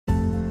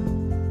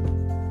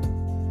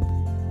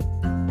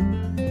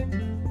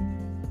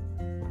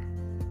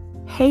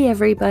Hey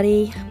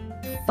everybody,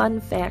 fun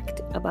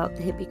fact about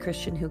the hippie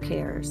Christian who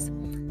cares.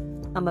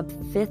 I'm a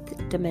Fifth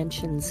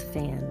Dimensions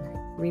fan.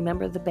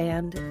 Remember the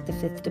band, the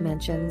Fifth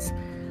Dimensions?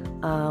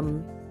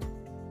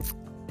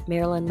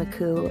 Marilyn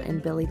McCoo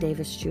and Billy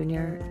Davis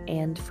Jr.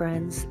 and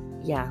friends.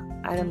 Yeah,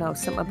 I don't know,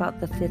 something about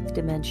the Fifth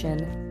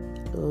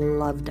Dimension.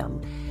 Loved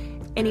them.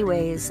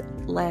 Anyways,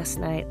 last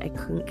night I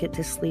couldn't get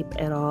to sleep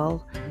at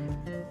all.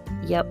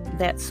 Yep,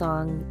 that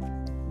song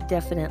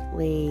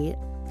definitely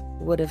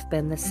would have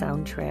been the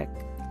soundtrack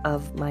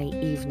of my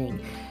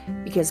evening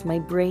because my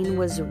brain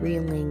was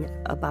reeling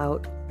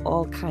about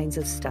all kinds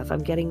of stuff. I'm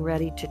getting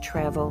ready to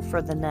travel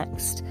for the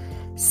next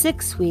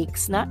 6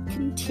 weeks, not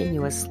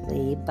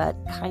continuously, but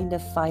kind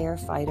of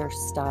firefighter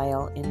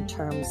style in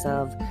terms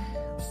of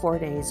 4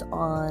 days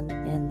on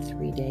and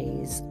 3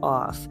 days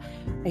off.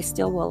 I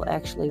still will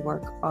actually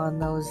work on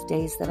those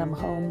days that I'm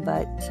home,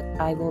 but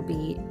I will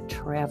be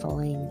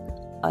traveling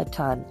a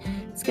ton.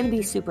 It's going to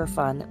be super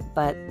fun,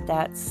 but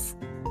that's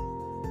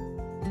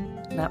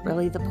not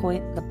really the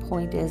point. The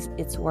point is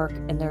it's work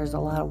and there's a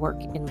lot of work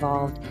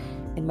involved,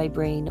 and my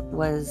brain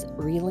was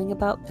reeling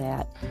about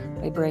that.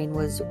 My brain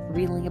was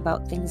reeling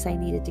about things I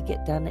needed to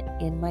get done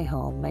in my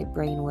home. My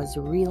brain was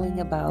reeling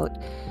about,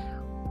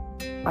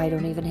 I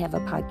don't even have a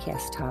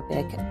podcast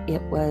topic.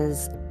 It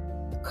was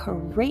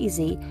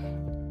crazy.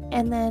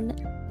 And then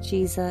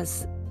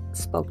Jesus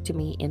spoke to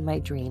me in my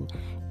dream.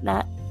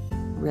 Not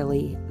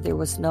really. There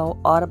was no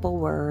audible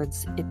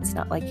words. It's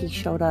not like he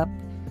showed up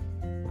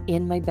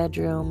in my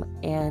bedroom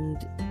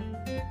and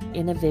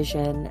in a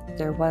vision.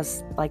 There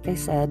was, like I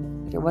said,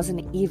 there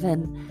wasn't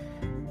even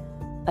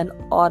an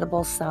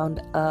audible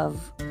sound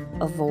of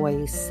a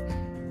voice.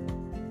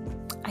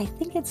 I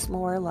think it's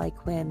more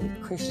like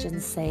when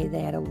Christians say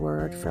they had a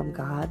word from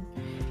God.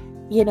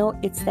 You know,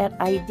 it's that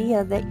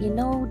idea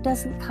that,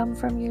 doesn't come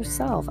from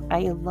yourself.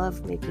 I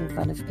love making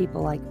fun of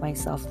people like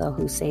myself, though,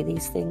 who say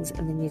these things,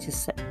 and then you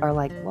just are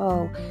like,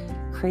 whoa,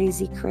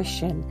 crazy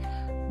Christian.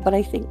 But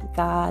I think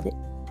God,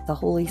 the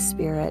Holy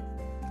Spirit,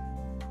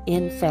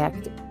 in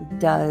fact,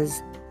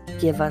 does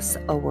give us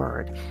a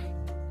word,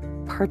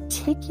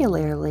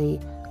 particularly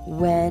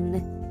when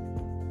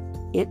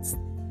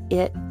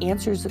it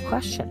answers a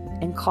question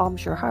and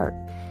calms your heart.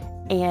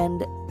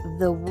 And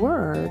the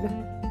word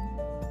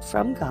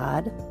from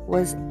God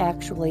was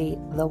actually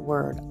the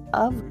word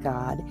of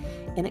God,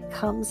 and it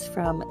comes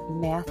from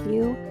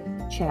Matthew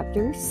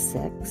chapter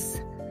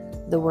 6,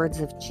 the words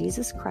of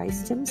Jesus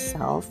Christ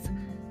himself,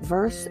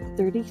 verse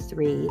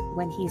 33,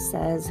 when he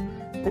says,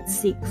 "But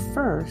seek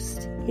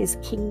first his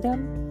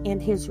kingdom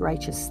and his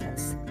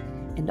righteousness,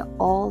 and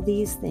all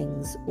these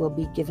things will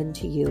be given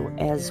to you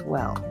as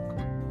well."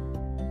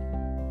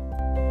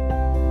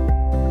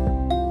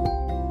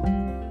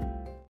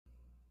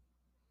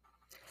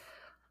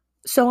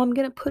 So I'm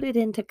going to put it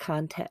into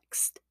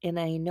context, and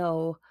I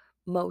know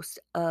most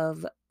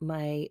of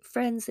my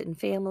friends and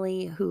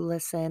family who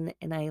listen,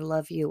 and I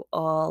love you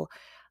all.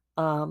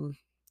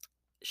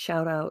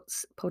 Shout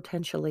outs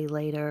potentially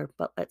later,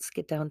 but let's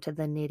get down to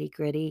the nitty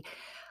gritty.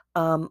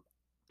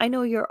 I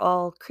know you're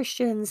all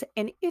Christians,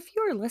 and if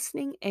you're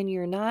listening and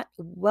you're not,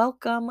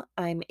 welcome.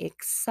 I'm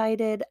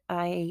excited.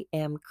 I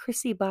am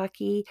Krissy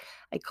Bakke.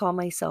 I call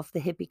myself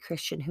the hippie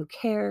Christian who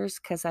cares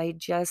because I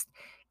just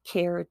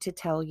care to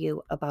tell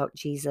you about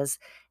Jesus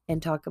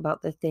and talk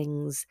about the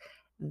things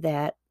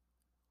that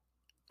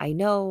I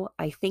know,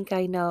 I think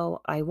I know,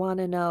 I want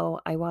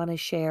to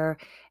share,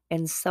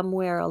 and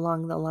somewhere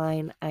along the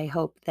line, I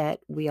hope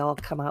that we all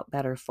come out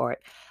better for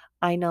it.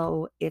 I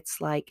know it's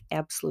like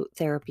absolute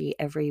therapy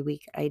every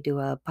week I do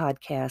a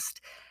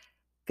podcast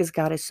because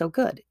God is so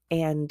good,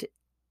 and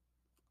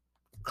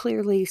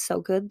clearly so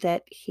good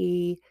that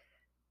he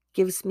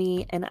gives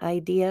me an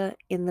idea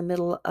in the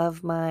middle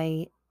of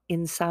my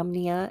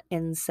insomnia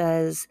and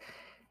says,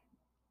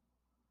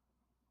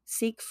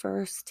 "Seek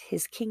first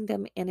his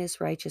kingdom and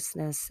his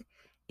righteousness,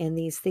 and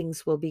these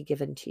things will be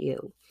given to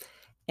you."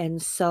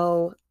 And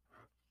so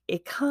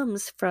it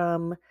comes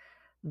from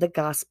the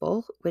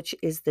gospel, which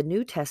is the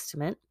New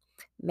Testament: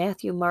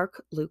 Matthew,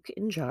 Mark, Luke,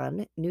 and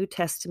John. New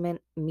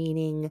Testament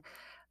meaning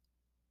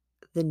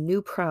the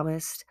new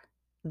promise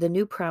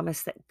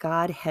that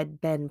God had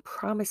been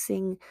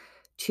promising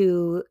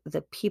to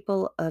the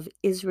people of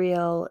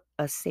Israel,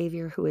 a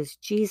Savior who is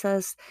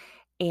Jesus.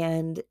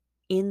 And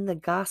in the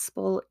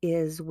gospel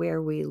is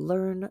where we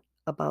learn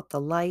about the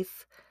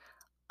life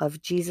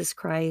of Jesus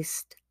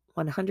Christ,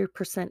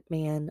 100%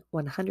 man,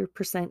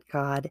 100%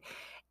 God.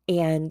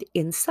 And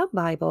in some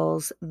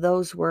Bibles,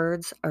 those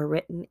words are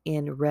written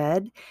in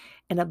red.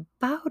 And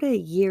about a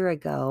year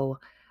ago,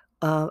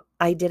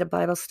 I did a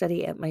Bible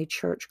study at my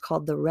church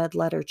called the Red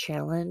Letter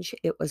Challenge.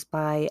 It was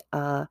by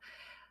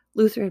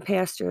Lutheran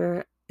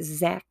pastor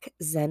Zach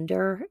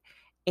Zender.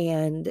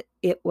 And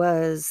it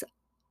was,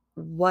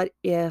 what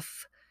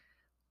if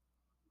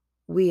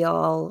we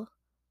all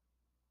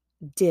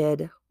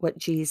did what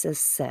Jesus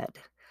said?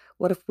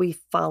 What if we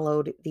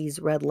followed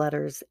these red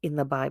letters in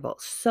the Bible?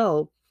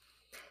 So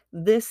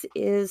this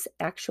is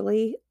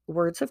actually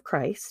words of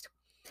Christ.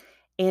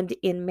 And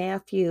in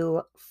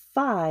Matthew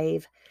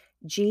 5,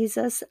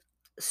 Jesus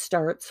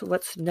starts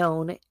what's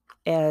known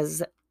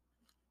as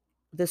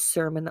the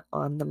Sermon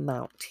on the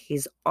Mount.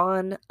 He's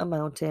on a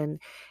mountain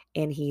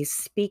and he's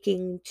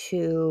speaking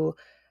to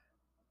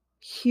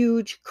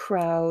huge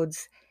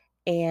crowds,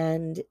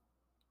 and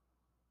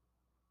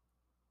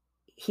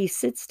he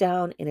sits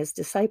down and his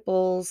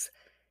disciples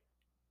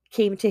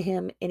came to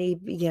him and he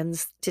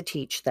begins to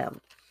teach them.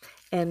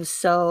 And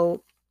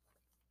so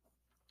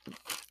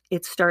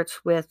it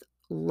starts with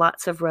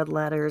lots of red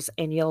letters,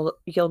 and you'll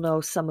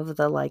know some of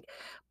the, like,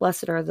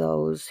 blessed are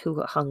those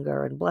who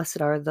hunger, and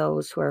blessed are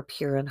those who are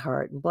pure in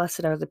heart, and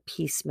blessed are the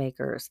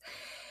peacemakers.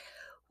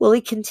 Well,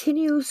 he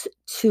continues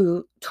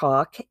to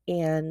talk,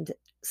 and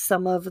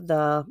some of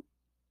the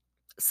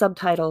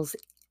subtitles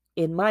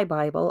in my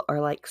Bible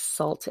are like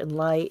salt and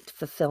light,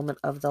 fulfillment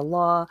of the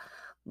law,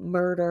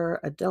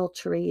 murder,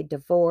 adultery,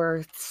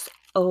 divorce,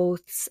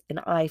 oaths, an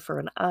eye for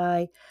an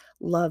eye,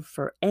 love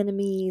for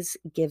enemies,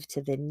 give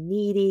to the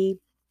needy.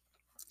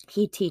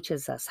 He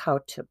teaches us how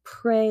to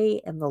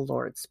pray, and the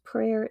Lord's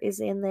Prayer is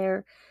in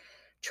there,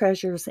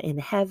 treasures in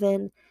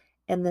heaven.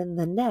 And then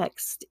the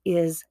next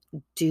is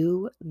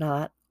do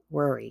not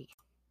worry.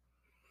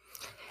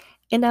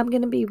 And I'm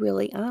going to be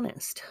really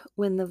honest.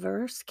 When the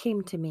verse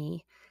came to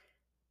me,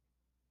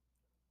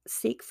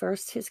 seek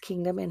first his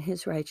kingdom and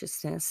his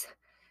righteousness,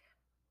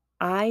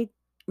 I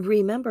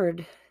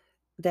remembered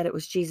that it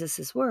was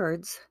Jesus's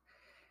words,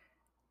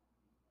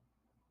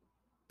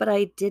 but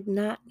I did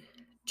not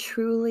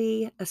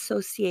truly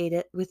associate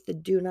it with the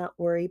do not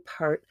worry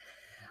part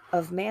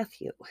of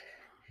Matthew.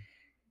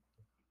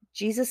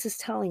 Jesus is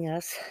telling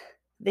us,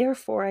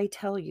 therefore I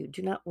tell you,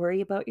 do not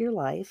worry about your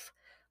life,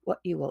 what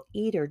you will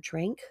eat or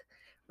drink,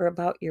 or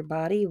about your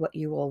body, what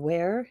you will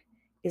wear.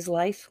 Is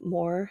life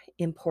more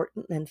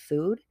important than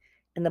food,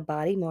 and the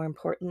body more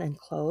important than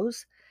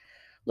clothes?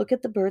 Look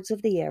at the birds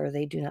of the air.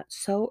 They do not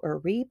sow or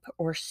reap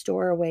or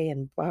store away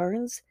in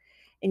barns,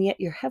 and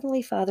yet your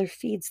heavenly Father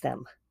feeds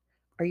them.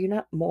 Are you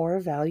not more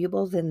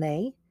valuable than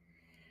they?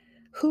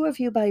 Who of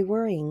you by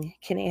worrying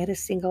can add a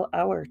single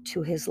hour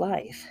to his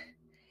life?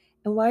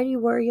 And why do you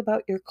worry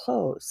about your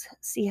clothes?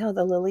 See how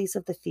the lilies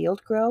of the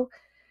field grow?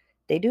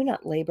 They do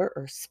not labor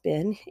or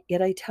spin,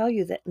 yet I tell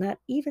you that not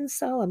even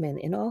Solomon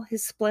in all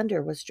his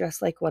splendor was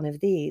dressed like one of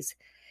these.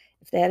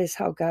 If that is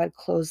how God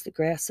clothes the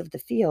grass of the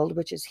field,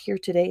 which is here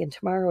today and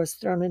tomorrow is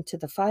thrown into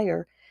the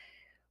fire,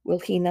 will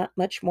he not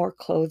much more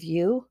clothe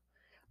you?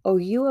 O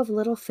you of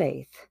little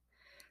faith!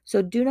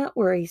 So do not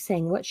worry,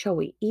 saying, what shall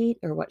we eat,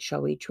 or what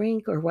shall we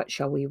drink, or what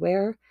shall we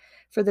wear?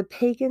 For the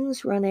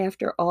pagans run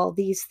after all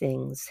these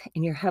things,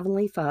 and your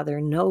heavenly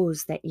Father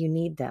knows that you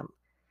need them.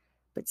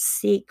 But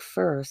seek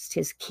first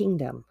his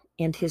kingdom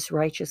and his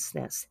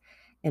righteousness,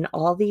 and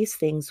all these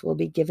things will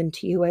be given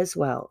to you as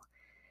well.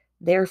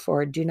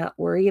 Therefore, do not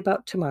worry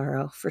about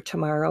tomorrow, for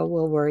tomorrow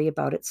will worry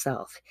about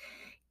itself.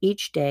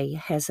 Each day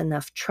has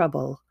enough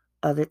trouble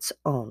of its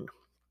own.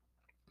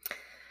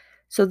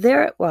 So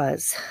there it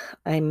was.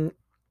 I'm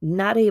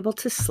not able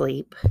to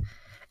sleep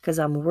because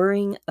I'm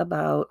worrying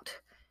about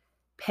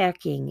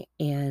packing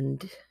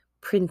and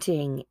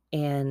printing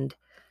and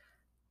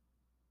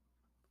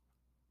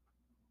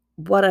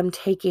what I'm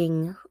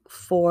taking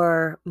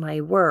for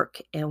my work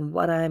and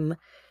what I'm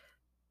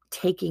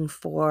taking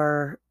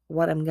for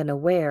what I'm going to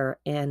wear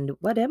and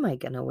what am I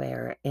going to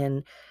wear.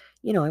 And,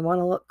 I want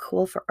to look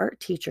cool for art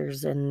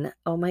teachers. And,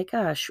 oh my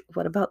gosh,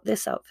 what about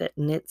this outfit?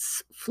 And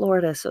it's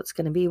Florida, so it's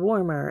going to be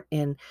warmer.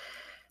 And,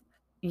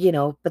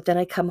 but then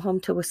I come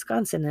home to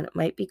Wisconsin and it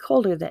might be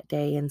colder that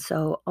day. And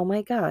so, oh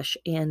my gosh,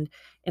 and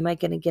am I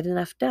going to get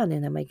enough done?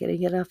 And am I going to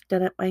get enough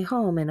done at my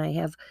home? And I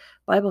have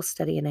Bible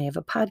study and I have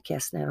a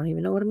podcast and I don't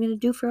even know what I'm going to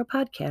do for a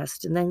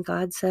podcast. And then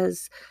God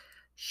says,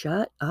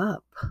 shut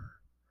up.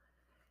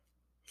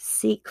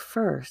 Seek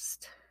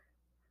first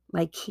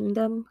my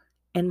kingdom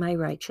and my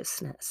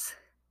righteousness.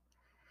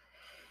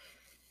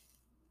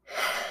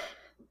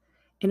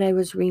 And I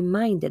was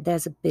reminded,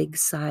 that's a big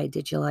sigh.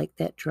 Did you like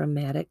that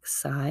dramatic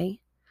sigh?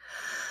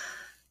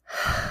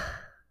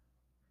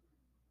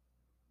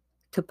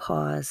 To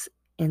pause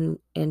and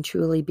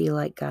truly be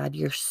like, God,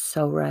 you're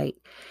so right.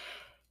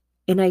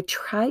 And I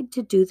tried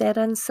to do that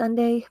on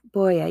Sunday.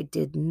 Boy, I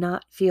did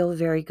not feel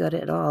very good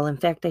at all. In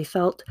fact, I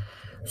felt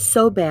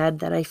so bad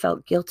that I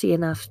felt guilty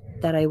enough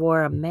that I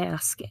wore a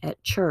mask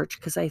at church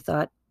because I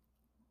thought,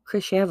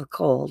 Chris, you have a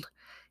cold.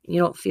 You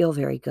don't feel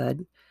very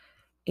good.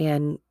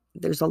 And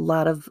there's a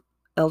lot of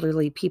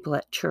elderly people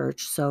at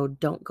church, so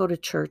don't go to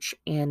church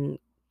and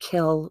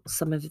kill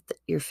some of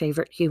your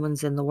favorite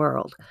humans in the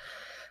world.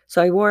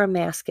 So I wore a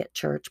mask at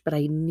church, but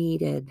I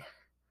needed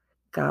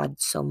God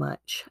so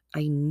much.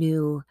 I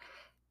knew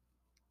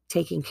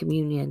taking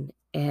communion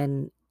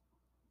and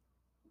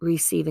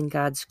receiving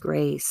God's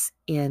grace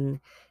in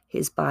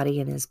his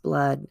body and his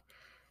blood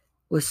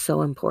was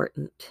so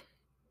important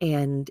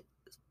and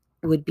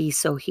would be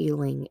so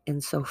healing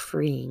and so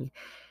freeing.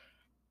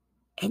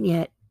 And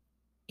yet,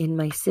 in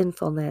my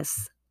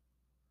sinfulness,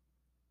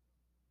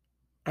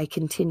 I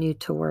continued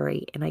to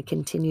worry and I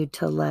continued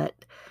to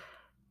let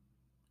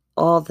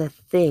all the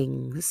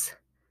things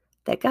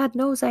that God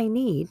knows I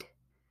need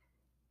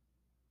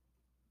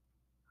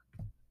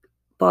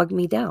bogged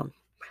me down.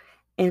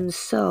 And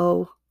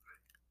so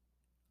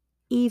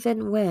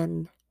even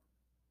when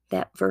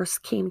that verse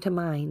came to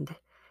mind,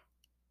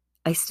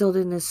 I still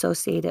didn't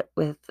associate it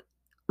with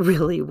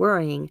really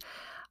worrying.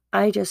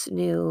 I just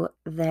knew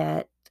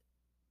that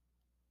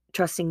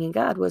trusting in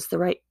God was the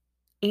right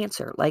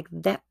answer. Like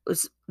that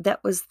was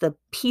the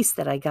piece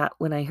that I got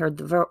when I heard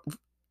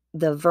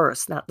the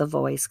verse, not the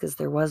voice, because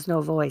there was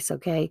no voice.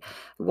 Okay,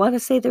 I want to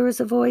say there was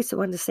a voice. I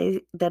wanted to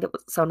say that it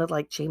sounded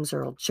like James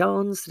Earl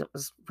Jones, and it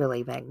was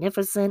really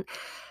magnificent,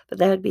 but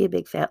that would be a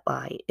big fat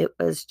lie. It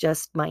was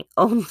just my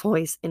own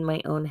voice in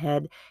my own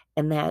head,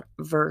 and that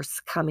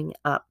verse coming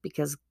up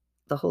because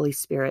the Holy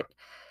Spirit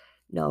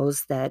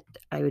knows that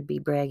I would be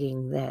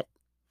bragging that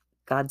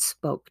God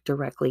spoke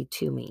directly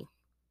to me.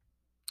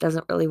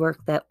 Doesn't really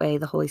work that way.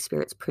 The Holy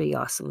Spirit's pretty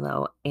awesome,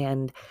 though,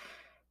 and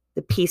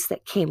the peace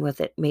that came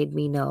with it made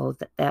me know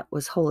that that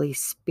was Holy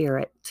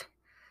Spirit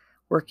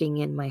working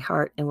in my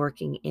heart and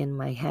working in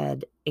my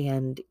head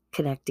and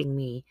connecting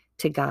me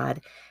to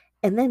God,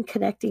 and then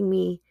connecting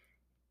me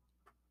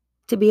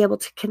to be able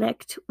to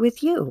connect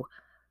with you.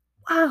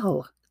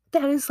 Wow,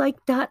 that is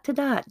like dot to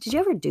dot. Did you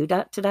ever do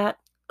dot to dot?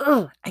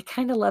 Ugh, I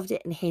kind of loved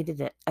it and hated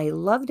it. I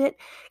loved it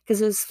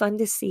because it was fun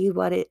to see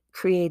what it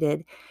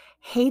created.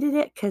 Hated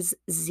it because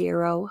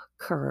zero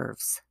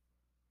curves.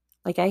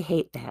 Like, I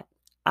hate that.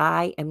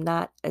 I am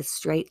not a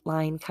straight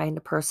line kind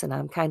of person.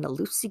 I'm kind of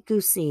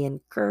loosey-goosey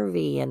and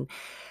curvy and,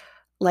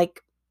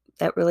 like,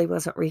 that really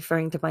wasn't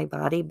referring to my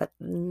body, but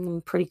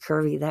pretty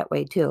curvy that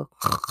way too.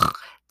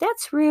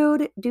 That's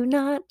rude. Do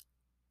not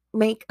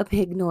make a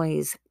pig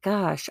noise.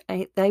 Gosh,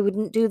 I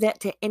wouldn't do that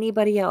to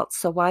anybody else,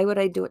 so why would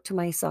I do it to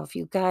myself?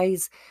 You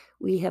guys,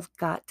 we have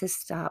got to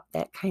stop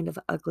that kind of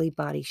ugly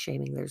body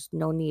shaming. There's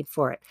no need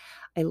for it.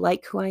 I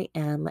like who I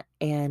am,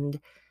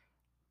 and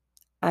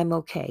I'm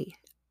okay.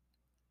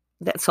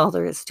 That's all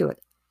there is to it.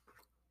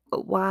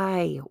 But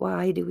why?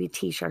 Why do we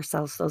teach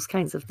ourselves those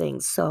kinds of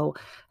things? So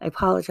I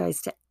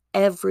apologize to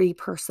every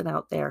person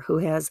out there who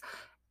has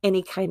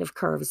any kind of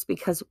curves,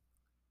 because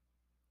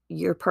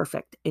you're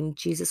perfect. And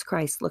Jesus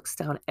Christ looks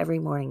down every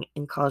morning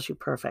and calls you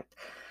perfect.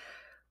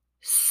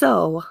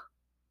 So,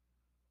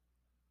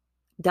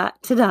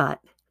 dot to dot,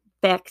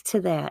 back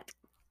to that.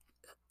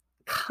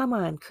 Come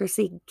on,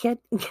 Krissy, get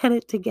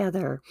it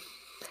together.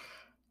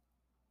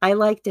 I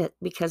liked it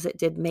because it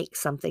did make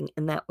something,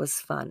 and that was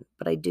fun.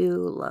 But I do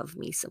love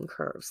me some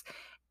curves.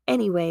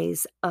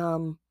 Anyways,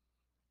 but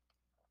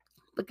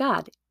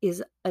God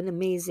is an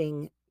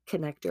amazing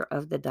connector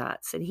of the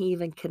dots, and he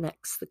even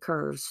connects the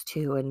curves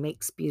too and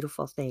makes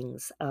beautiful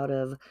things out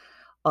of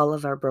all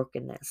of our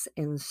brokenness.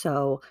 And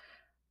so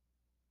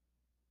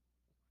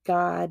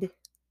God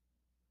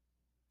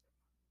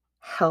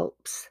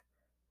helps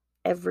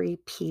every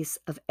piece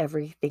of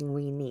everything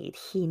we need.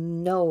 He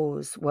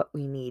knows what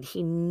we need.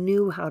 He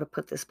knew how to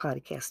put this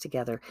podcast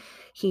together.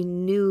 He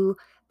knew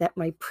that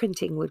my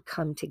printing would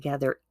come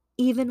together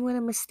even when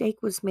a mistake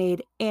was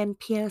made. And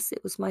P.S.,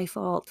 it was my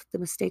fault. The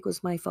mistake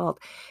was my fault.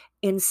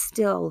 And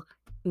still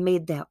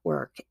made that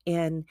work.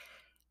 And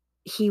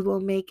he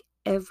will make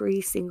every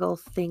single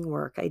thing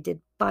work. I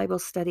did Bible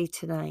study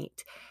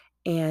tonight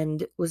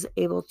and was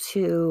able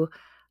to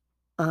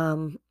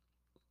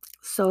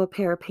sew a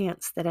pair of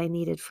pants that I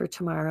needed for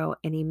tomorrow,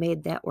 and he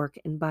made that work.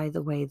 And by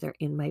the way, they're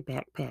in my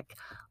backpack.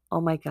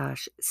 Oh my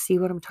gosh, see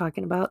what I'm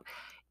talking about?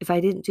 If I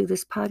didn't do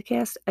this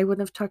podcast, I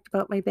wouldn't have talked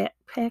about my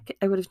backpack.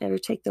 I would have never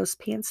taken those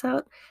pants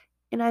out,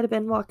 and I'd have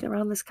been walking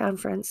around this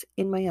conference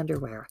in my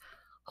underwear.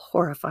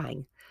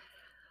 Horrifying.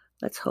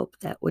 Let's hope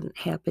that wouldn't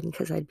happen,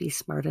 because I'd be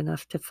smart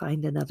enough to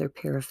find another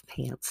pair of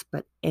pants.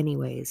 But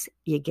anyways,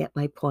 you get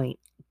my point.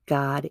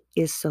 God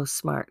is so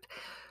smart.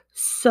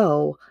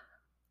 So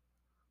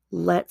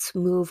let's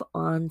move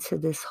on to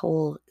this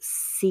whole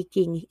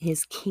seeking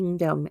his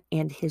kingdom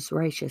and his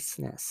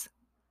righteousness.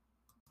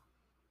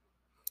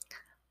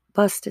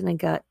 Busting a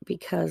gut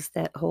because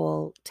that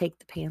whole take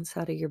the pants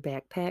out of your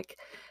backpack.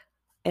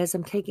 As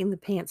I'm taking the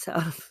pants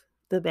out of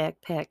the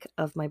backpack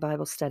of my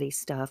Bible study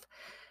stuff,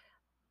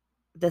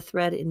 the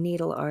thread and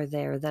needle are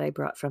there that I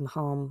brought from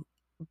home,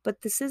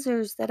 but the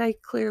scissors that I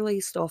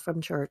clearly stole from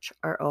church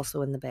are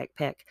also in the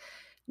backpack.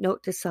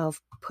 Note to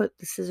self, put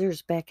the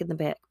scissors back in the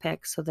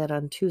backpack so that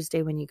on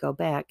Tuesday when you go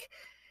back,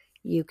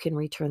 you can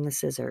return the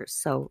scissors.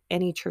 So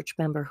any church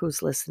member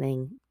who's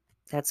listening,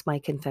 that's my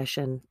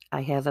confession.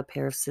 I have a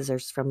pair of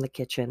scissors from the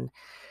kitchen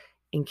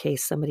in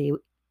case somebody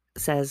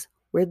says,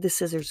 "Where'd the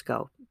scissors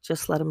go?"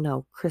 Just let them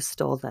know Chris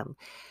stole them.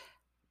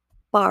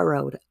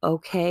 Borrowed,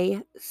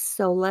 okay?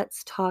 So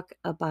let's talk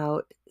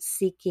about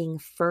seeking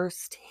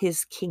first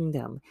his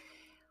kingdom.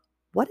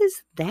 What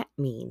does that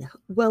mean?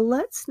 Well,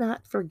 let's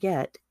not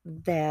forget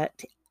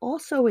that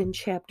also in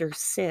chapter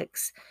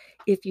 6,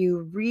 if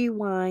you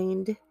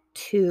rewind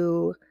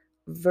to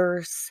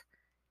verse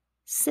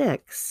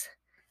 6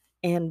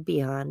 and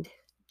beyond,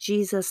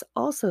 Jesus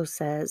also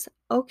says,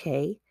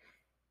 okay,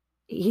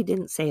 he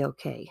didn't say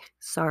okay,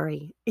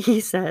 sorry. He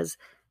says,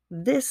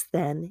 this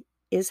then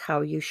is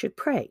how you should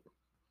pray.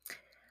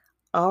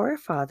 Our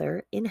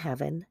Father in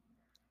heaven,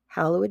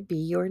 hallowed be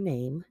your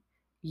name.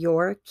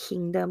 Your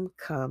kingdom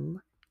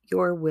come,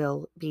 your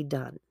will be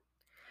done.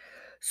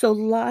 So a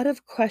lot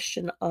of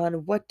question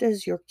on what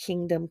does your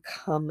kingdom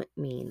come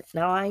mean.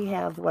 Now I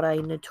have what I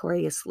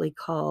notoriously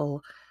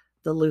call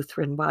the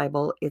Lutheran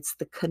Bible. It's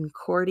the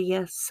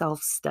Concordia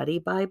Self-Study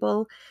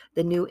Bible,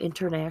 the New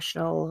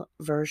International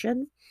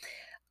Version.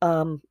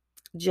 Um,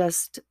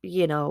 just,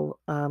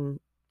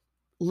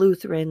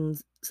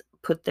 Lutherans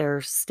put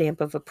their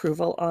stamp of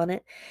approval on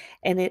it.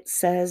 And it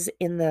says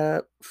in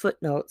the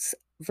footnotes,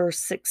 verse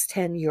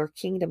 610, your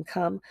kingdom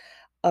come,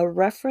 a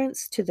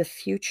reference to the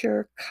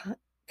future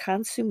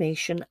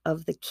consummation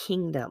of the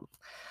kingdom.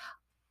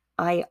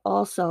 I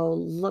also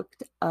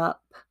looked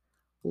up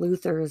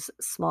Luther's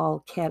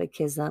small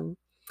catechism,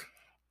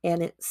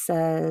 and it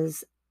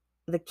says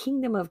the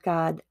kingdom of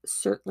God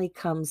certainly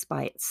comes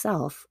by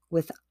itself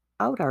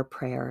without our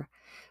prayer,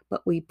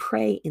 but we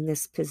pray in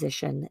this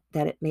position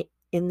that it may,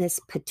 in this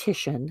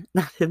petition,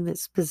 not in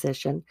this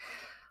position,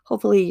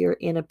 hopefully you're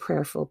in a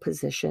prayerful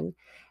position,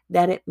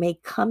 that it may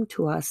come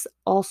to us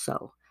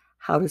also.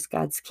 How does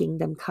God's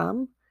kingdom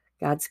come?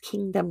 God's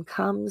kingdom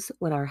comes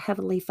when our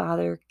Heavenly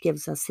Father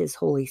gives us His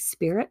Holy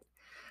Spirit,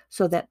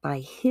 so that by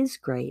His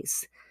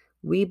grace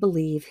we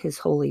believe His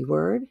holy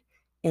word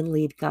and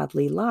lead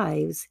godly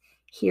lives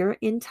here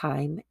in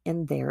time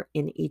and there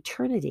in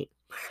eternity.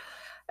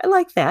 I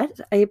like that.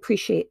 I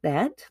appreciate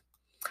that.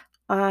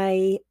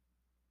 I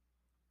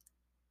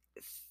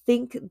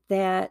think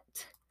that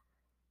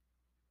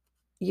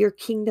your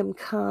kingdom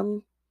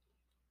come,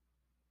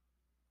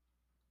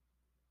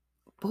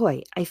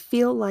 boy, I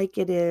feel like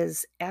it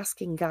is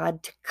asking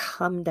God to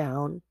come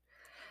down,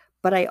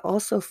 but I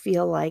also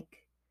feel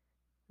like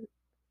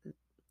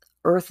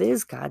earth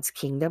is God's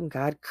kingdom.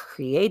 God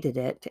created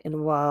it.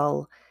 And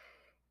while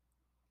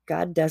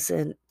God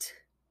doesn't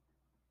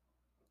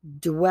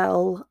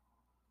dwell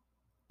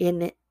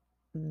in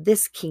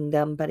this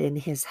kingdom, but in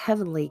His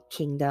heavenly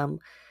kingdom,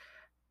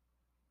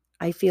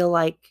 I feel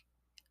like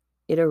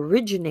it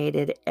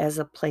originated as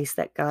a place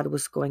that God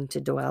was going to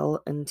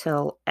dwell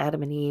until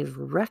Adam and Eve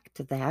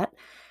wrecked that.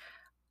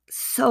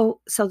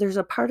 So there's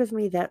a part of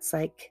me that's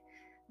like,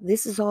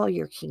 this is all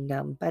your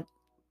kingdom, but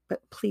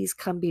please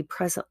come be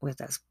present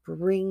with us.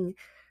 Bring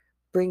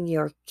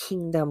your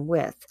kingdom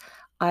with.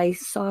 I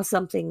saw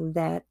something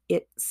that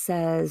it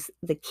says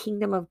the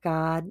kingdom of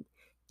God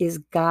is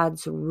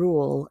God's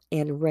rule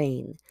and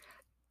reign.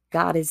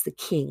 God is the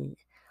king.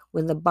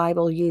 When the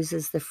Bible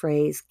uses the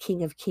phrase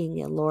King of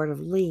Kings and Lord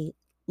of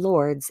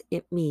Lords,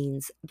 it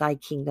means thy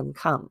kingdom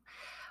come.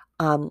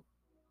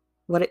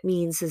 What it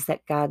means is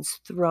that God's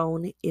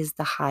throne is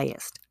the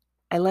highest.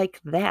 I like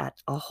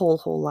that a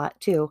whole lot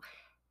too.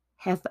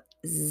 Have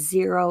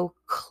zero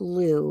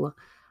clue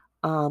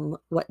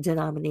what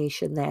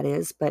denomination that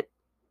is, but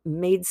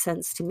made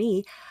sense to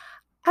me.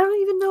 I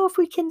don't even know if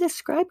we can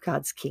describe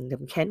God's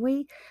kingdom, can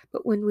we?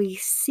 But when we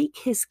seek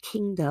His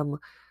kingdom,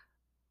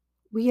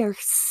 we are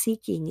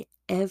seeking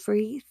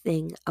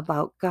everything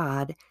about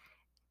God.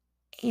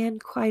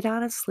 And quite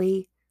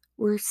honestly,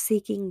 we're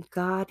seeking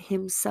God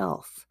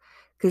Himself.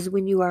 Because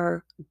when you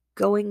are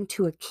going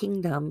to a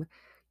kingdom,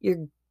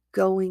 you're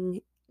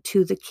going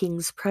to the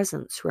King's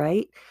presence,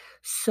 right?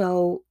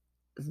 So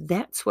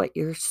that's what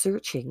you're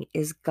searching,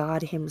 is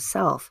God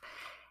Himself.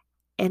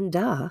 And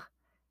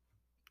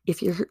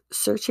if you're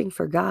searching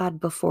for God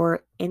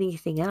before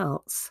anything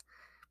else,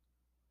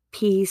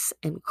 peace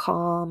and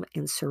calm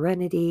and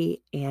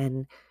serenity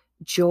and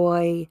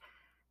joy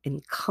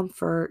and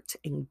comfort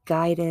and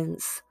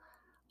guidance,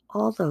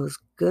 all those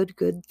good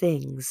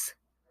things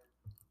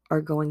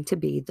are going to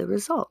be the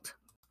result.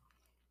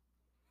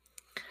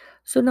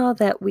 So now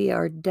that we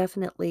are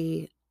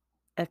definitely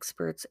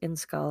experts and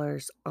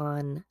scholars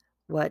on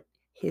what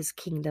His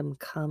kingdom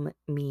come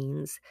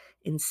means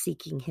in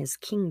seeking His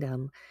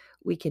kingdom,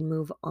 we can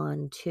move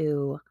on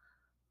to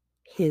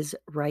His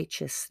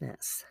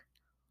righteousness.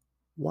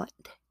 What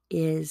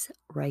is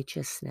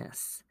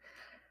righteousness?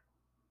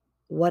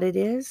 What it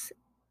is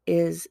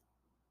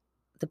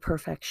the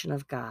perfection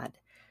of God.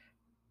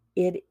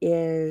 It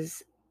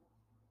is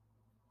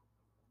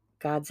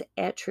God's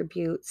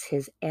attributes,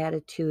 His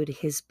attitude,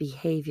 His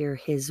behavior,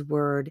 His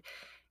word,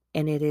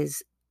 and it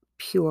is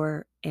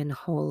pure and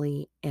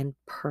holy and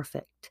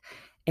perfect.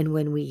 And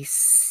when we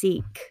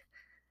seek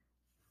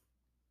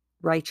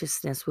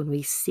righteousness, when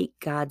we seek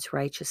God's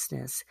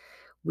righteousness,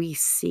 we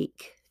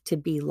seek to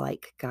be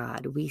like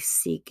God. We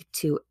seek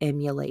to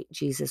emulate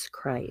Jesus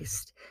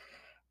Christ.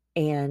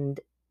 And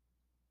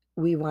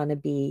we want to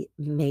be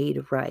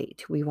made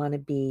right. We want to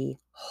be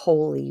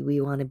holy.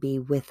 We want to be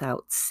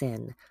without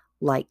sin,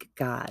 like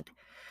God.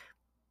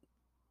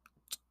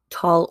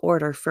 Tall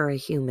order for a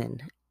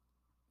human.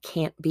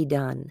 Can't be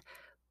done.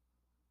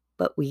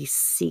 But we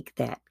seek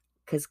that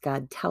because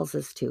God tells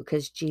us to,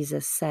 because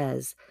Jesus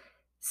says,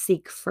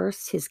 seek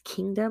first His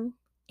kingdom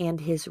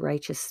and His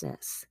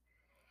righteousness,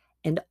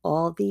 and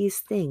all these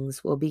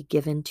things will be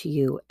given to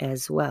you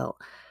as well.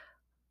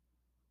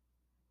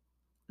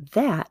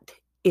 That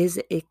is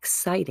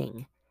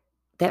exciting.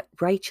 That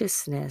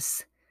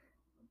righteousness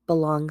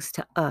belongs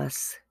to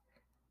us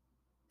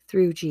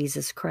through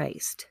Jesus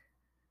Christ.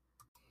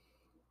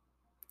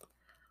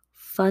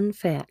 Fun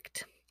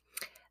fact,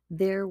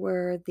 there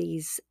were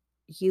these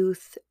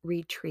youth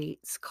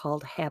retreats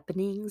called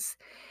happenings,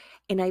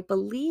 and I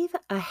believe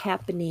a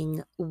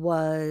happening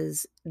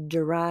was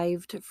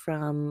derived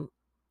from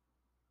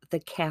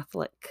the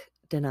Catholic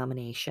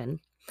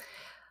denomination,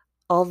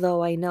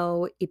 although I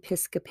know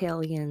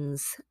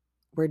Episcopalians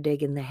were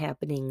digging the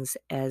happenings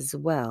as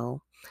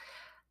well.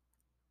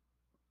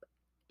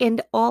 And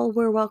all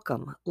were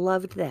welcome.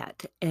 Loved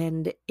that.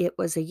 And it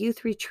was a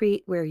youth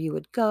retreat where you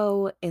would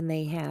go, and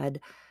they had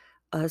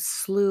a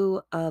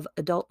slew of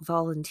adult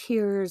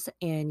volunteers,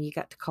 and you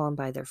got to call them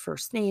by their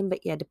first name,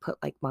 but you had to put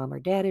like mom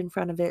or dad in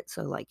front of it.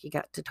 So, like, you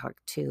got to talk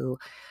to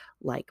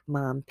like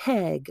Mom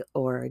Peg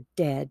or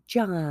Dad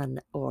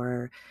John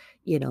or,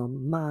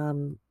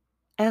 Mom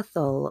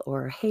Ethel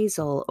or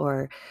Hazel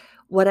or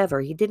whatever.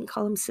 You didn't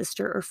call them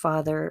sister or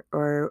father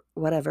or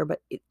whatever,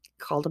 but it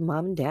called them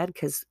mom and dad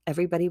because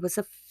everybody was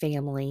a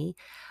family.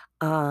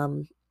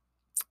 And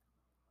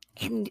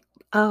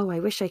oh, I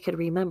wish I could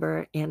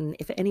remember. And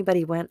if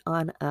anybody went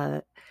on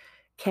a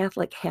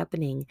Catholic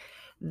happening,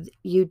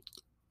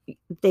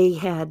 they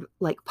had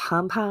like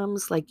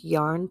pom-poms, like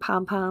yarn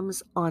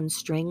pom-poms on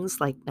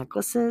strings, like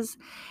necklaces,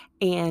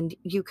 and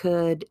you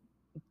could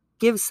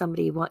give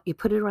somebody one. You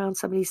put it around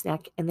somebody's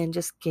neck and then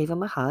just gave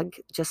them a hug.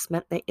 Just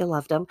meant that you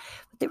loved them.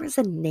 But there was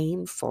a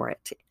name for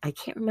it. I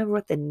can't remember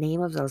what the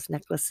name of those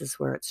necklaces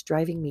were. It's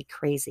driving me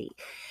crazy.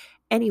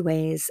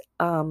 Anyways,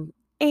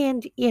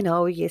 and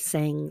you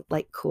sang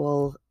like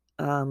cool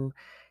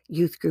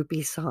youth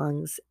groupie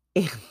songs.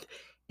 And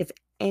if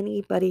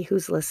anybody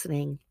who's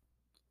listening,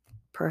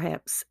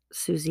 perhaps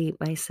Susie,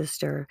 my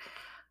sister,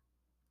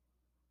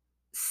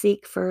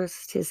 seek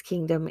first his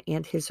kingdom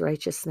and his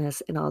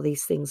righteousness, and all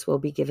these things will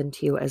be given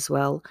to you as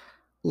well.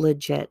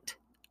 Legit,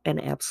 an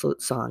absolute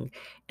song.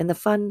 And the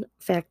fun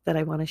fact that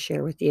I want to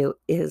share with you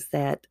is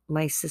that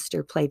my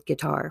sister played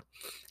guitar,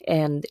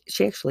 and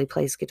she actually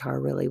plays guitar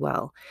really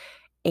well.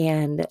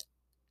 And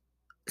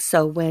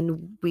so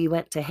when we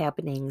went to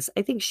happenings,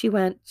 I think she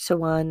went to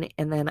one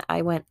and then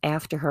I went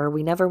after her.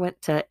 We never went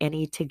to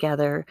any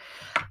together.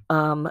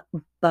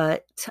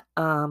 But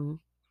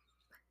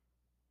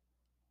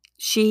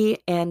she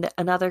and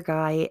another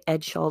guy,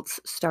 Ed Schultz,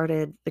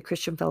 started the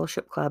Christian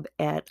Fellowship Club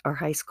at our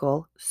high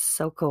school.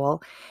 So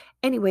cool.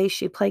 Anyway,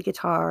 she played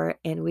guitar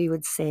and we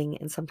would sing,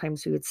 and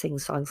sometimes we would sing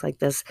songs like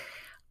this.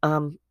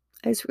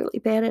 I was really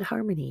bad at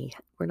harmony.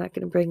 We're not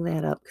going to bring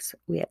that up because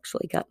we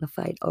actually got in a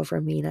fight over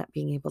me not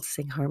being able to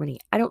sing harmony.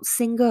 I don't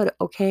sing good,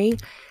 okay?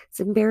 It's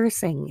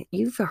embarrassing.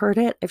 You've heard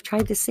it. I've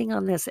tried to sing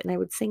on this, and I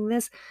would sing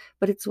this,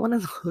 but it's one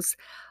of those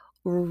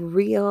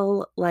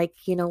real, like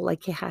you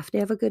have to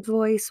have a good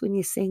voice when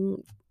you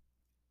sing.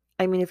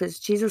 I mean, if it's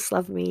Jesus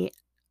Love Me,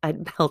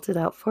 I'd belt it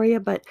out for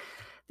you, but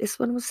this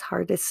one was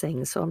hard to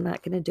sing, so I'm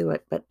not going to do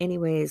it. But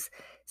anyways,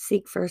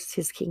 seek first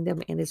his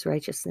kingdom and his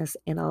righteousness,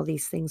 and all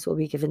these things will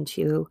be given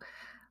to you.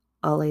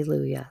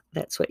 Alleluia.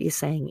 That's what you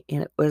sang.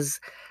 And it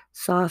was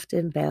soft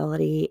and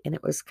ballady, and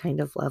it was kind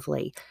of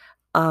lovely.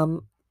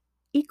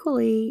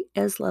 Equally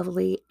as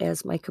lovely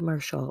as my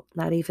commercial,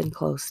 not even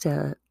close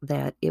to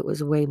that. It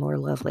was way more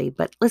lovely.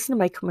 But listen to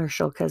my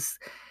commercial because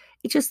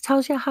it just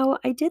tells you how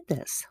I did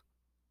this.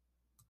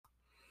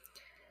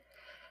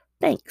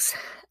 Thanks.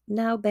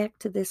 Now back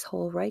to this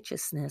whole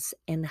righteousness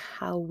and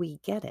how we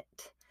get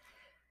it.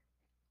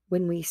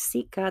 When we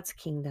seek God's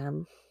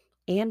kingdom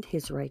and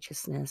his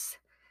righteousness,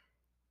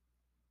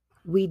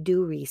 we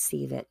do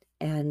receive it.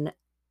 And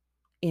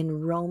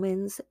in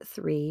Romans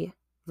 3,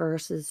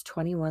 verses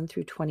 21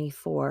 through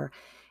 24,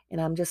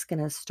 and I'm just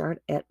going to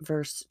start at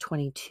verse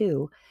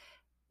 22,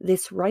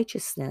 this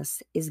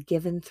righteousness is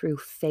given through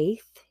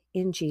faith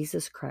in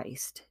Jesus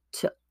Christ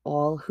to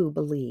all who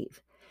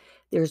believe.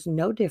 There's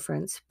no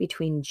difference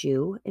between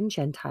Jew and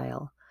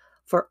Gentile,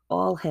 for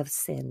all have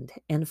sinned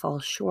and fall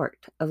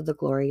short of the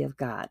glory of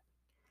God,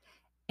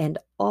 and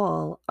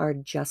all are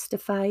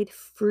justified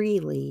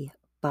freely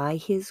by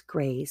his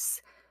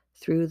grace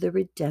through the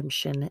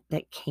redemption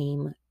that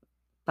came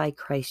by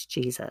Christ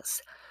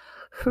Jesus.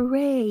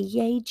 Hooray,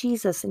 yay,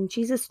 Jesus. And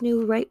Jesus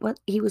knew right what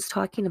he was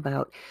talking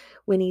about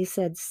when he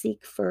said,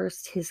 seek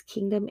first his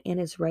kingdom and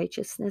his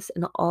righteousness,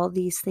 and all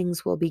these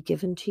things will be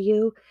given to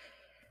you.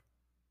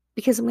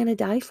 Because I'm going to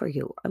die for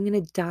you. I'm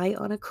going to die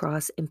on a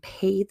cross and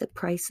pay the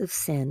price of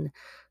sin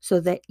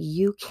so that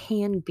you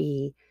can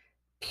be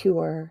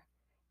pure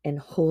and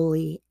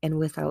holy and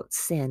without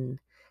sin,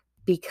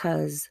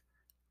 because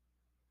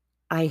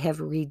I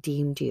have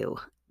redeemed you.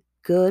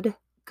 Good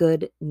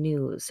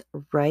news,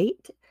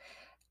 right?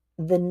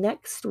 The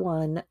next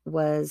one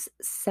was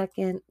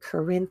 2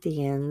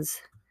 Corinthians,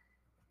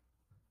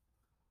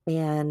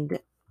 and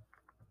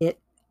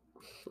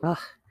I'm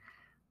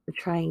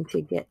trying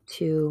to get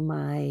to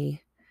my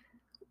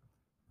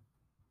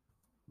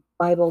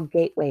Bible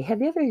Gateway.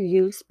 Have you ever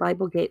used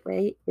Bible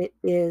Gateway? It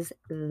is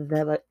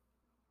the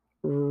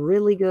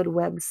really good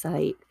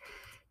website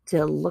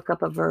to look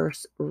up a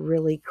verse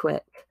really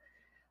quick.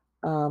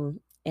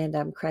 And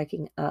I'm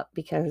cracking up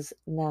because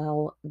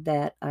now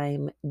that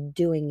I'm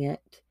doing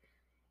it,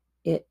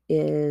 it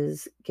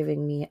is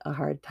giving me a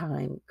hard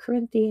time.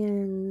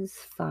 Corinthians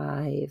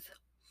 5,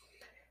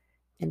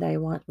 and I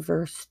want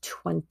verse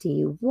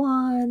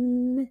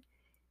 21.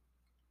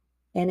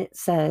 And it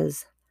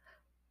says,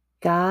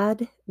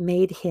 God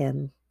made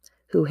him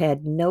who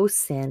had no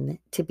sin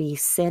to be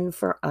sin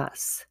for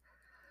us,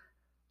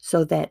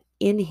 so that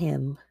in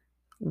him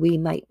we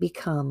might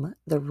become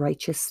the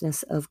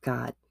righteousness of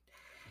God.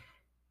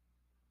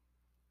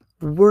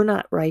 We're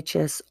not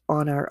righteous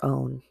on our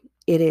own.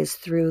 It is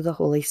through the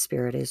Holy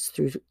Spirit, it is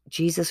through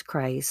Jesus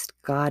Christ,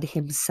 God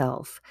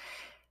himself,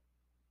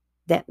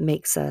 that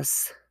makes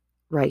us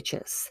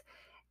righteous.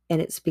 And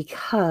it's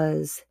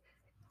because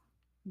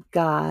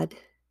God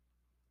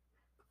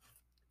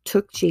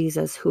took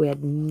Jesus, who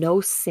had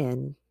no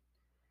sin,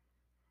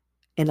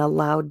 and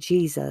allowed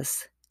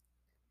Jesus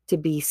to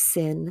be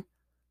sin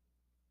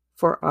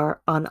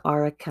on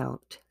our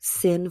account,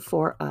 sin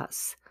for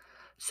us,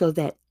 so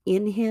that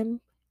in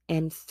him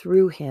and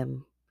through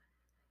him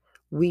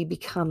we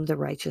become the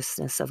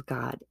righteousness of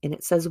God. And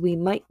it says we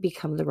might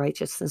become the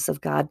righteousness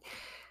of God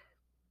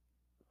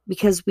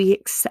because we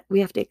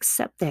have to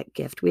accept that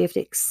gift. We have to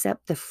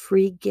accept the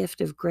free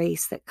gift of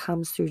grace that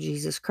comes through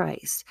Jesus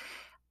Christ.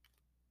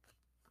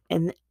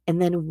 And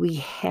then we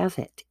have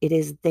it. It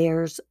is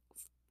theirs.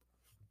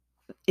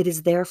 It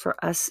is there for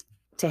us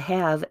to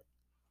have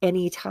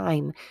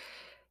anytime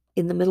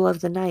in the middle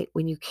of the night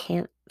when you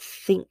can't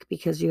think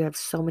because you have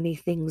so many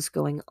things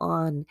going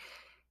on.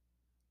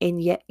 And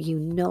yet,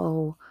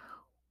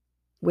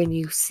 when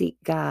you seek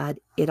God,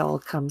 it all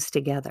comes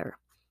together.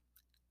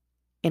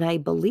 And I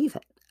believe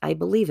it. I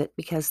believe it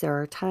because there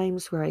are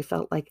times where I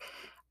felt like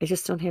I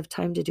just don't have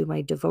time to do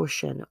my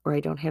devotion, or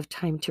I don't have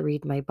time to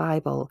read my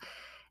Bible.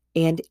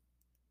 And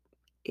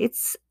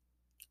it's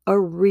a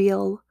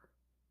real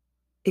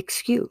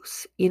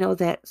excuse,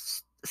 that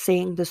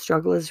saying the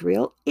struggle is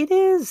real. It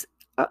is.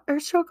 Our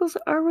struggles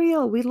are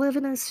real. We live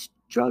in a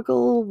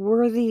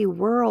struggle-worthy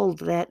world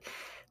that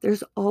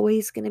there's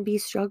always going to be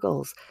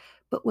struggles.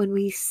 But when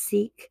we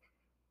seek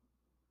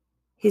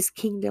his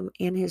kingdom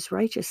and his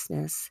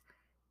righteousness,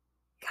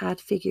 God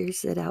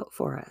figures it out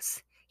for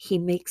us. He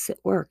makes it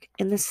work.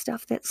 And the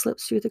stuff that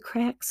slips through the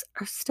cracks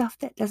are stuff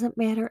that doesn't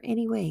matter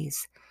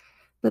anyways.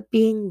 But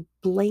being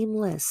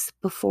blameless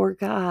before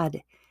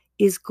God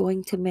is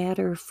going to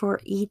matter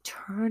for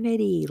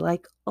eternity.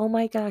 Like, oh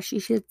my gosh, you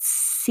should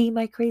see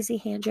my crazy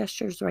hand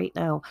gestures right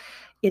now.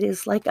 It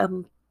is like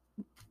I'm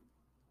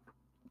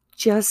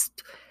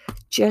just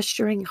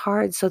gesturing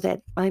hard so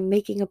that I'm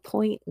making a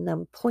point, and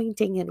I'm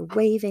pointing and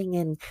waving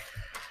and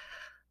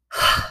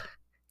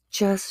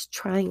just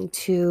trying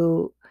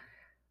to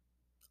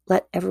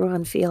let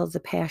everyone feel the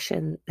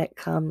passion that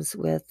comes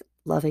with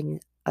loving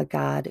a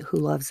God who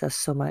loves us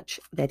so much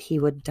that he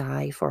would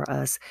die for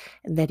us,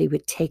 and that he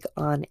would take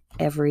on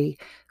every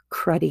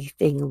cruddy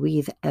thing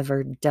we've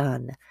ever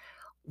done.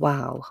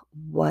 Wow,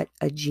 what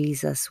a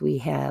Jesus we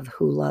have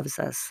who loves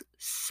us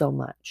so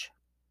much.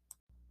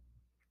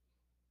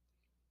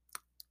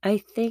 I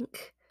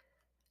think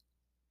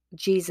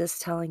Jesus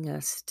telling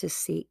us to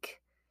seek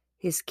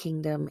his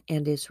kingdom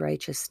and his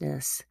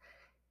righteousness,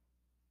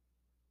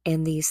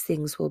 and these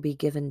things will be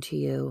given to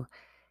you,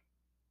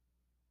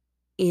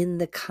 in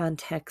the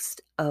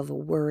context of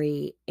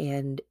worry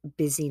and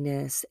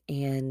busyness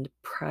and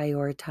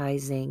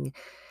prioritizing,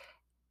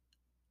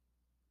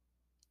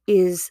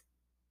 is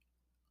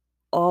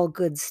all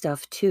good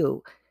stuff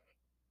too,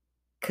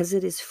 because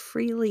it is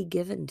freely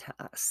given to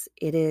us.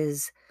 It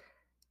is,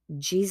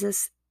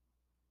 Jesus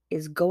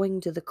is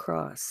going to the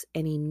cross,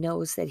 and he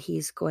knows that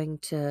he's going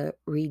to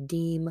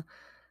redeem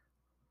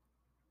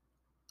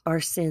our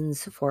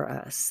sins for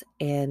us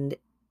and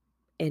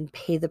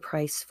pay the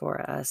price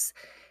for us.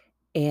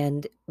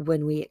 And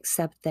when we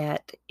accept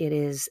that, it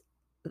is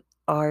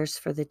ours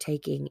for the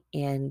taking,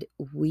 and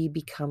we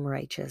become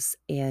righteous,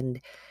 and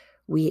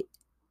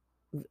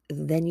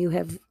then you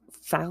have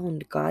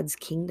found God's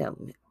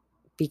kingdom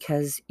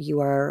because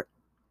you are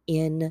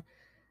in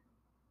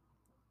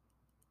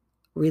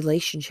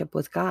relationship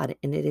with God,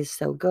 and it is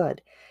so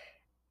good.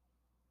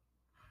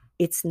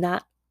 It's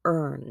not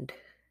earned.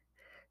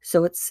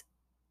 So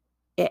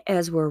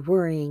as we're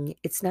worrying,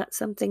 it's not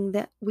something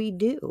that we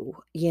do,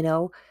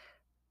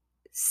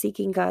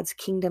 seeking God's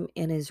kingdom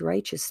and his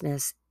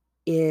righteousness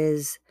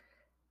is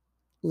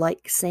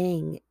like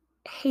saying,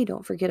 hey,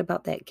 don't forget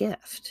about that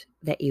gift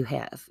that you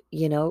have.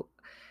 You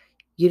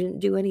didn't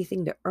do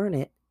anything to earn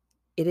it.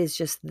 It is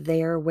just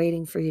there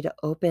waiting for you to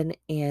open,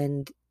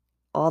 and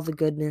all the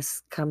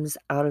goodness comes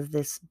out of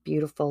this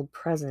beautiful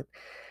present.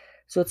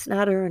 So it's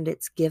not earned,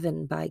 it's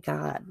given by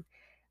God.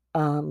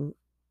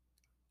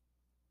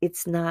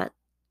 It's not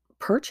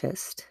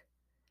purchased.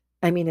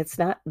 I mean, it's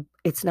not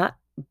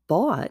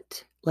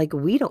bought. Like,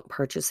 we don't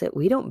purchase it,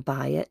 we don't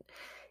buy it.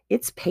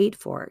 It's paid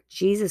for.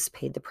 Jesus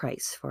paid the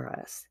price for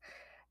us.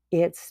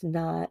 It's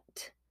not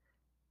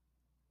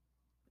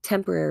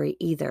temporary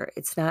either.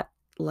 It's not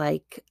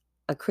like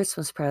a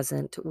Christmas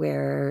present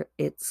where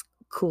it's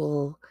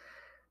cool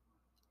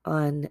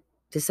on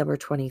December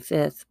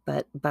 25th,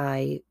 but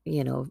by,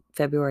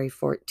 February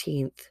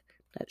 14th,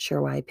 not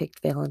sure why I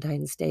picked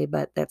Valentine's Day,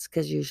 but that's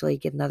because usually you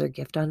get another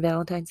gift on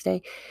Valentine's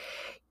Day,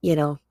 you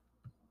don't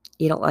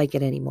like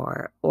it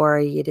anymore, or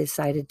you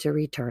decided to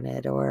return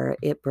it, or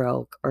it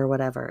broke, or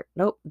whatever.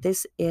 Nope,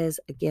 this is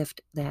a gift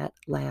that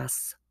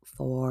lasts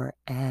forever.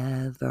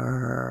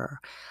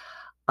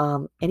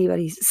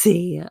 Anybody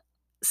see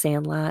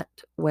Sandlot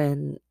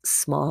when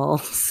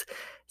Smalls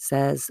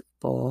says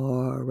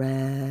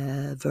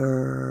forever?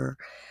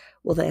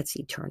 Well, that's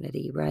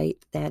eternity, right?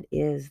 That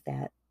is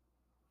that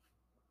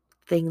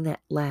thing that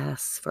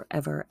lasts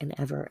forever and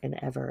ever and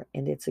ever,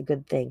 and it's a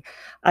good thing.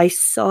 I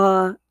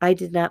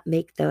did not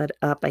make that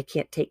up. I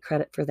can't take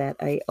credit for that.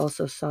 I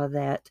also saw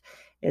that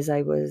as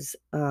I was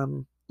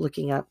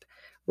looking up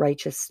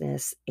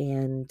righteousness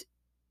and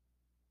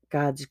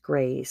God's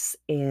grace,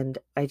 and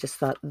I just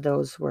thought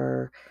those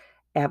were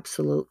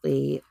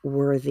absolutely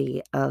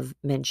worthy of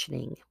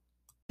mentioning.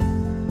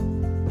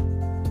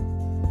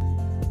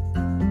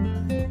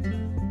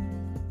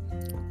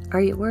 Are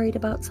you worried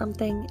about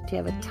something? Do you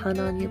have a ton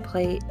on your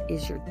plate?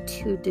 Is your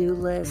to-do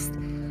list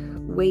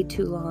way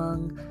too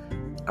long?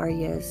 Are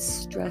you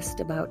stressed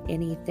about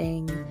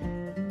anything?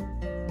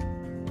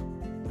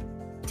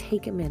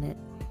 Take a minute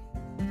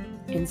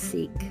and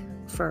seek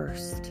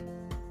first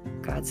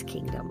God's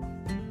kingdom.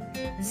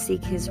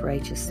 Seek His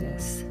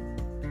righteousness.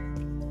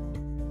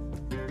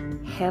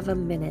 Have a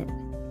minute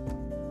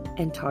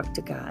and talk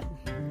to God.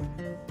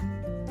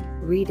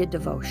 Read a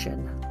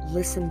devotion.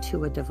 Listen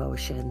to a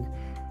devotion.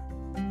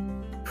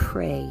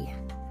 Pray.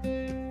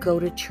 Go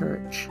to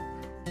church.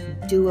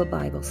 Do a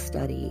Bible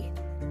study.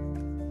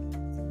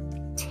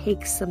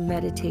 Take some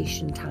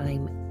meditation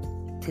time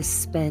to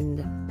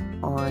spend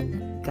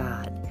on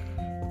God.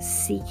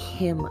 Seek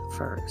Him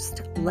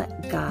first.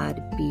 Let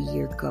God be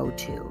your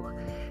go-to.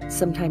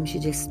 Sometimes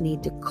you just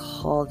need to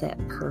call that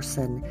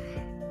person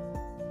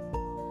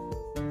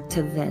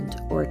to vent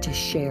or to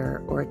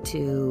share or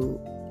to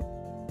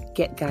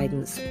get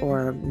guidance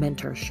or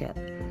mentorship.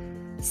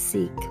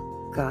 Seek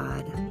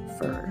God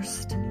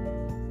first.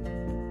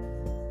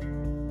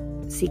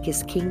 Seek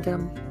His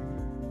kingdom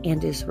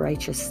and His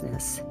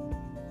righteousness,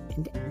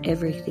 and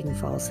everything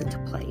falls into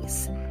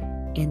place.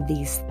 And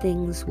these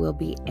things will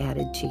be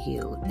added to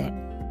you.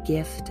 That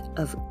gift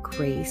of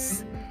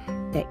grace,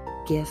 that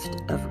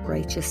gift of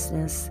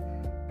righteousness,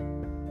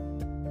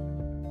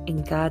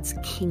 and God's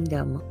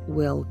kingdom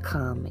will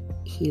come.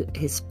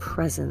 His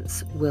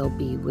presence will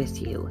be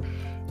with you.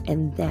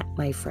 And that,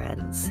 my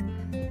friends,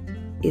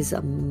 is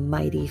a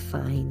mighty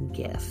fine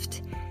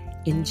gift.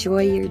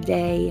 Enjoy your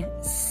day.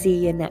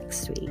 See you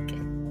next week.